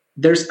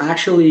 there's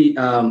actually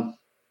a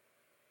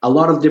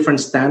lot of different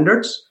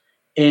standards,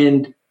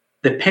 and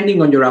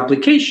depending on your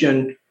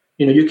application,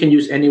 you can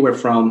use anywhere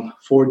from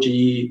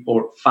 4G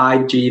or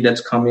 5G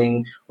that's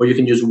coming, or you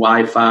can use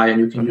Wi-Fi and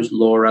you can use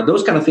LoRa.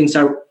 Those kind of things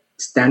are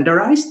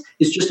standardized.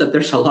 It's just that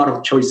there's a lot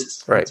of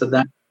choices. Right. So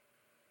that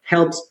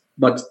helps,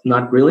 but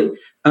not really.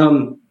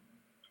 In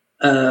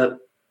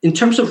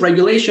terms of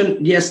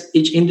regulation, yes,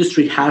 each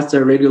industry has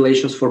their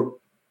regulations for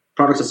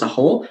products as a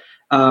whole.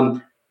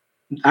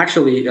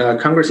 Actually,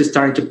 Congress is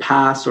trying to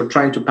pass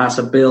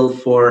a bill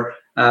for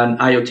an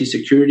IoT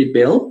security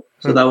bill.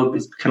 So that would be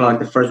kind of like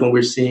the first one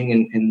we're seeing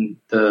in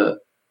the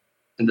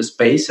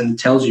space, and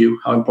tells you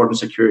how important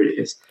security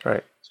is.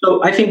 Right.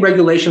 So I think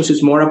regulations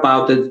is more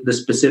about the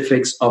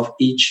specifics of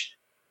each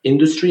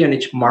industry and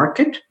each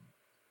market.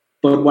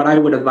 But what I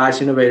would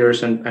advise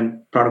innovators and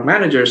product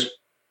managers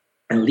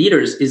and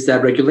leaders is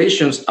that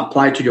regulations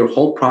apply to your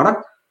whole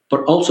product,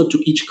 but also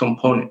to each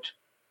component.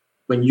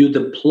 When you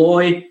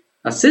deploy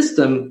a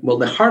system, well,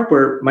 the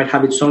hardware might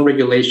have its own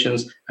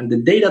regulations, and the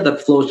data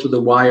that flows through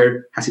the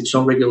wire has its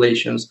own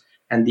regulations,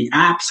 and the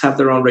apps have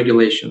their own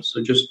regulations.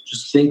 So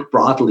just think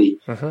broadly.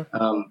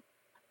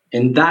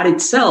 And that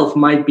itself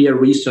might be a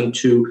reason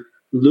to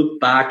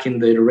look back in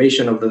the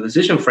iteration of the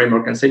decision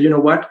framework and say, you know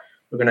what,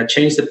 we're going to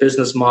change the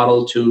business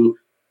model to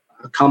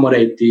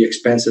accommodate the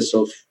expenses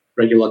of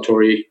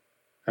regulatory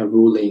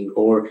ruling,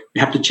 or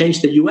we have to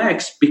change the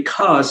UX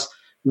because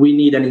we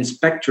need an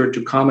inspector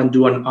to come and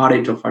do an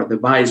audit of our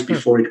device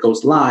before it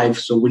goes live.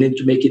 So we need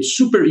to make it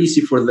super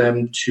easy for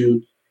them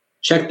to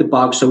check the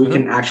box so we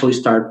can actually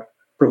start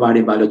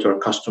providing value to our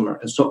customer.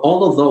 And so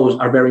all of those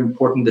are very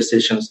important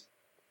decisions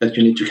that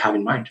you need to have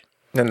in mind.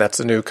 And that's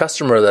a new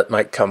customer that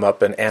might come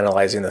up and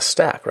analyzing the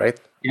stack, right?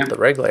 Yeah. The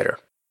regulator.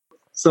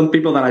 Some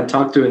people that I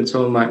talk to and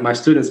some of my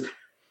students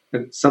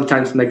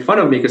sometimes make fun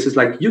of me because it's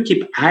like, you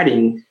keep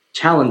adding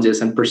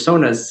challenges and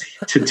personas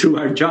to do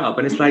our job.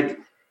 And it's like,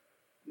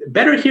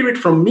 better hear it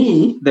from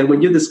me than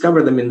when you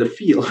discover them in the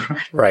field.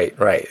 Right.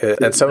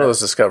 And some of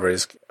those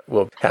discoveries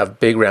will have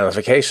big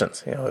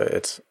ramifications.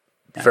 It's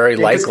very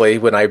likely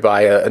when I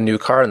buy a new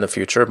car in the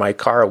future, my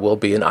car will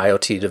be an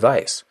IoT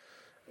device.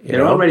 They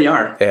already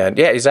are. And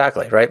yeah,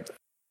 exactly. Right.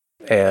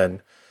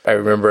 And I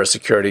remember a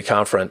security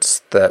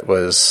conference that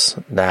was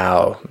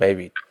now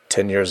maybe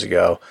 10 years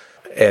ago.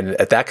 And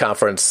at that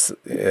conference,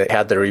 it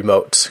had the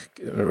remote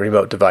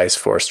device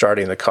for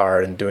starting the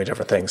car and doing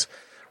different things,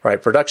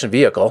 right? Production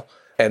vehicle.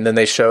 And then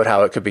they showed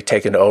how it could be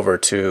taken over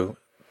to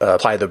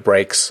apply the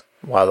brakes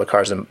while the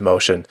car's in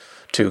motion,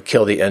 to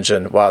kill the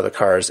engine while the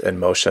car's in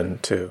motion,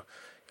 to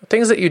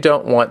things that you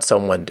don't want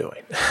someone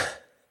doing.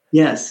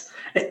 Yes.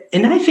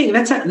 And I think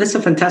that's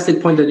a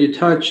fantastic point that you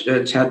touched,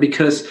 Chad,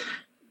 because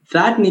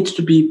that needs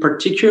to be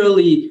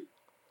particularly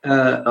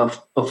of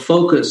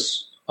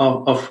focus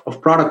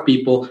of product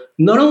people,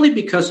 not only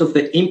because of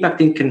the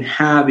impact it can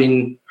have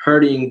in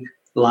hurting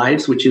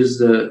lives, which is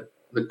the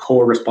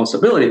core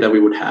responsibility that we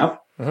would have.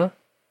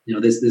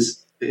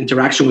 This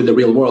interaction with the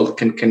real world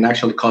can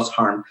actually cause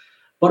harm,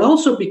 but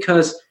also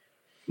because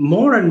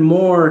more and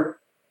more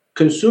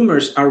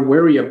consumers are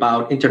worried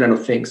about Internet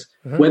of Things,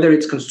 whether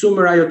it's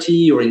consumer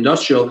IoT or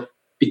industrial,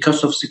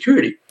 because of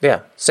security.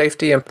 Yeah,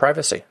 safety and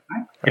privacy.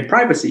 Right? And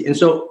privacy. And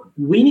so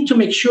we need to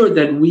make sure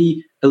that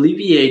we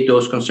alleviate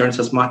those concerns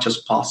as much as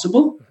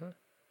possible,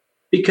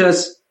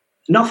 because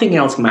nothing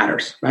else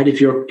matters, right?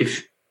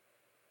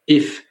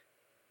 If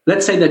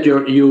let's say that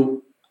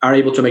you are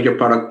able to make your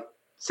product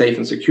safe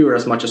and secure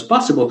as much as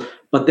possible,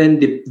 but then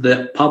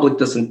the public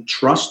doesn't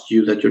trust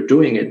you that you're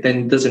doing it, then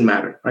it doesn't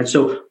matter, right?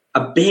 So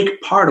a big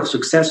part of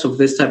success of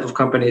this type of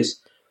companies,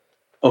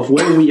 of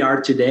where we are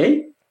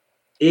today,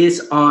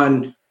 is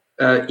on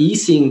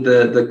easing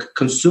the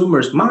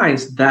consumers'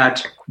 minds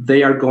that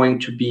they are going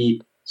to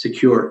be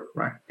secure,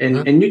 right?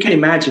 And you can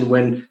imagine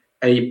when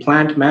a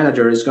plant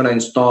manager is going to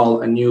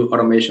install a new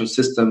automation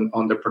system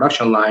on the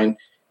production line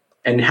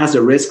and it has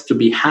a risk to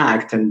be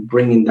hacked and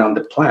bringing down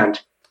the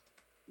plant,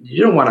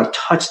 you don't want to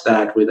touch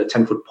that with a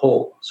 10-foot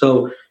pole.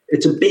 So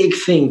it's a big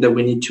thing that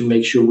we need to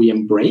make sure we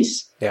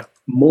embrace,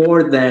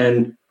 more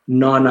than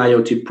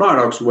non-IoT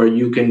products where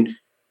you can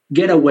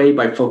get away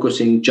by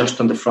focusing just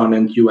on the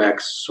front-end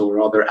UX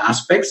or other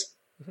aspects,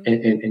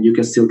 and you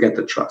can still get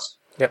the trust.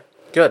 Yep,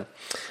 good.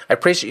 I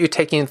appreciate you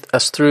taking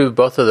us through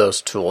both of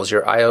those tools,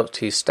 your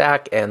IoT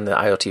Stack and the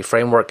IoT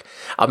Framework.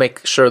 I'll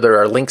make sure there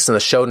are links in the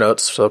show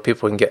notes so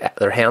people can get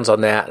their hands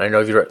on that. And I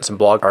know you've written some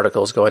blog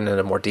articles going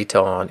into more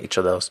detail on each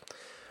of those.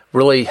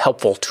 Really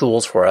helpful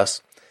tools for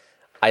us.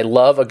 I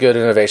love a good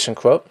innovation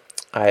quote.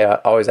 I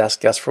always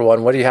ask guests for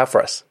one. What do you have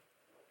for us?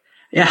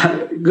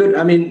 Yeah, good.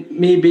 I mean,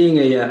 me being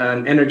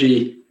an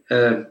energy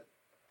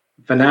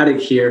fanatic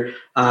here,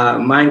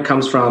 mine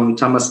comes from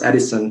Thomas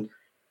Edison,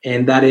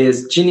 and that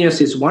is,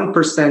 genius is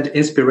 1%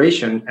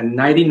 inspiration and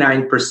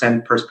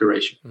 99%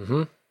 perspiration.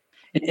 Mm-hmm.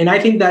 And I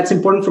think that's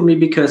important for me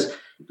because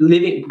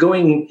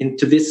going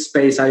into this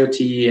space,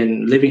 IoT,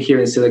 and living here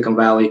in Silicon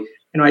Valley,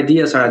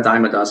 ideas are a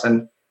dime a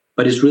dozen,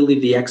 but it's really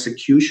the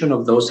execution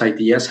of those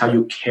ideas, how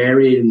you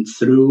carry them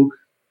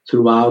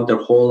throughout their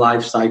whole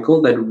life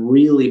cycle, that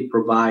really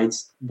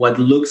provides what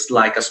looks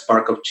like a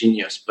spark of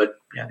genius. But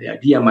yeah, the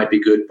idea might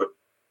be good, but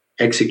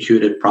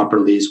executed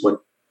properly is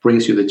what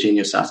brings you the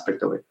genius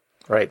aspect of it.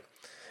 Right.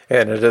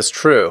 And it is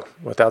true.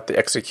 Without the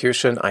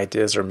execution,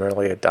 ideas are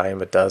merely a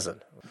dime a dozen.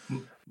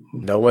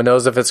 No one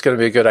knows if it's going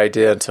to be a good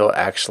idea until it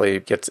actually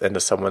gets into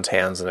someone's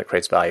hands and it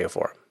creates value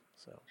for them.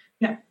 So.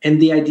 Yeah,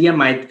 and the idea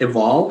might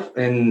evolve,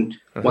 and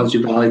once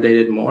you validate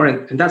it more,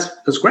 and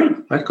that's great,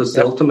 right? Because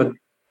the ultimate...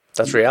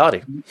 That's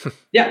reality.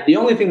 Yeah, the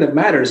only thing that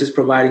matters is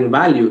providing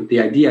value.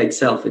 The idea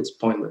itself, it's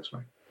pointless,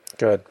 right?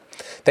 Good.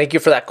 Thank you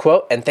for that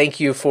quote, and thank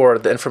you for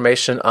the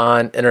information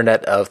on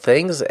Internet of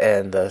Things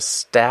and the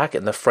Stack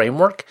and the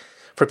framework.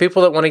 For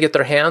people that want to get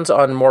their hands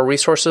on more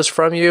resources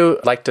from you,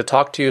 like to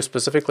talk to you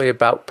specifically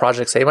about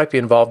projects they might be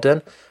involved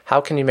in,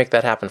 how can you make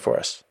that happen for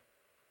us?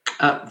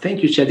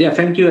 Thank you, Chad. Yeah,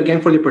 thank you again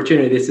for the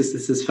opportunity. This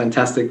is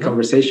fantastic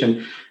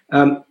conversation.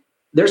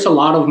 There's a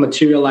lot of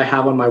material I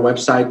have on my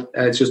website.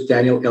 It's just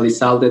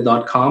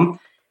danielelizalde.com.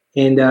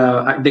 And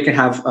they can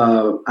have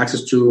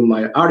access to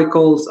my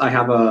articles. I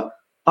have a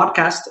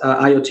podcast,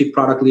 IoT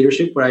Product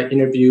Leadership, where I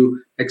interview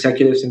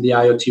executives in the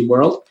IoT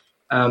world.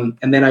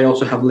 And then I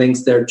also have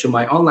links there to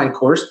my online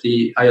course,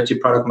 the IoT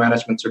Product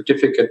Management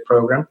Certificate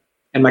Program,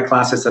 and my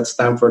classes at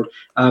Stanford.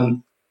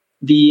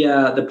 The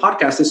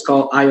podcast is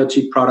called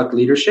IoT Product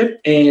Leadership,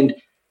 and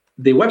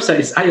the website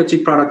is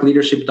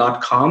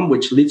iotproductleadership.com,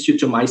 which leads you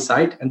to my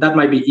site. And that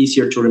might be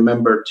easier to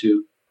remember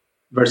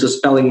versus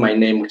spelling my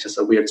name, which is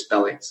a weird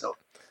spelling. So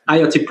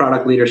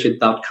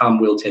iotproductleadership.com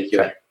will take you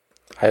there.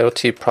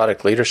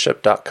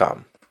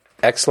 iotproductleadership.com.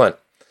 Excellent.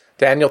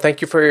 Daniel,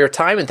 thank you for your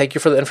time, and thank you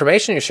for the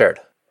information you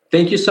shared.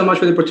 Thank you so much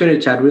for the opportunity,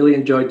 Chad. Really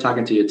enjoyed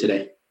talking to you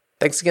today.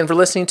 Thanks again for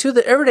listening to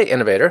The Everyday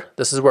Innovator.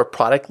 This is where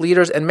product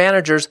leaders and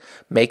managers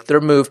make their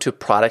move to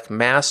product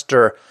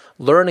master,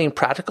 learning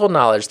practical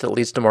knowledge that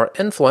leads to more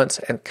influence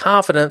and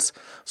confidence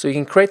so you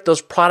can create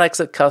those products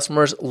that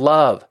customers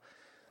love.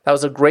 That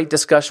was a great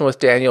discussion with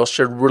Daniel,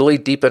 shared really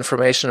deep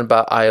information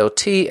about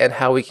IoT and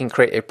how we can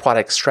create a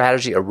product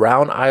strategy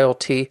around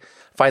IoT.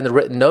 Find the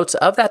written notes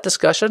of that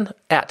discussion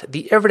at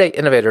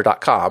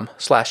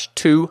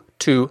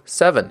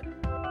theeverydayinnovator.com/227.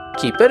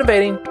 Keep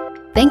innovating.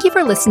 Thank you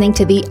for listening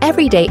to The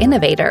Everyday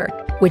Innovator,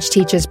 which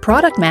teaches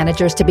product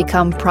managers to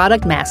become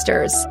product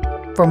masters.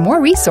 For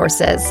more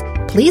resources,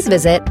 please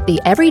visit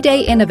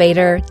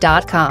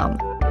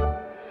theeverydayinnovator.com.